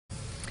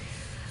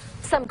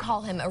Some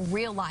call him a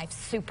real-life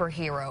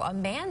superhero. A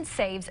man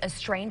saves a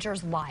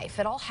stranger's life.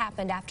 It all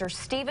happened after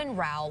Stephen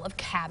Rowell of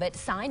Cabot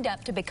signed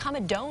up to become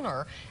a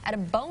donor at a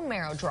bone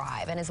marrow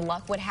drive. And as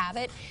luck would have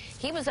it,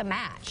 he was a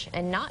match.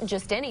 And not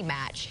just any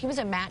match. He was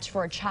a match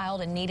for a child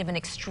in need of an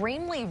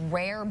extremely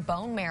rare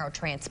bone marrow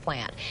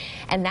transplant.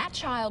 And that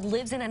child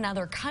lives in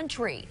another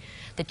country.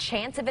 The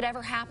chance of it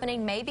ever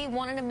happening may be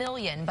 1 in a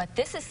million, but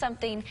this is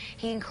something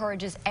he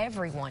encourages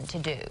everyone to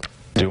do.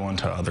 Do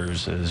unto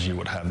others as you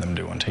would have them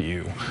do unto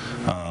you.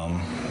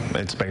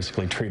 It's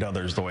basically treat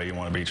others the way you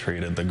want to be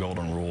treated, the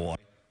golden rule.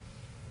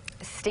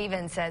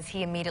 Stephen says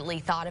he immediately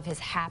thought of his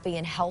happy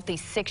and healthy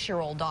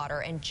 6-year-old daughter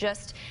and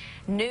just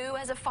knew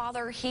as a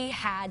father he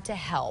had to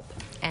help.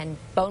 And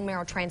bone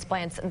marrow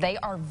transplants, they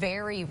are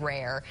very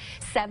rare.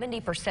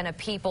 70% of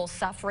people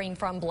suffering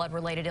from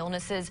blood-related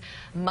illnesses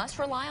must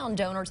rely on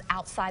donors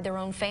outside their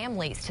own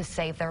families to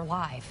save their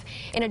life.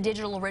 In a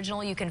digital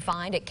original you can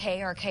find at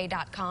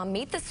krk.com,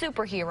 meet the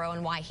superhero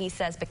and why he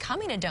says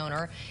becoming a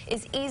donor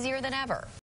is easier than ever.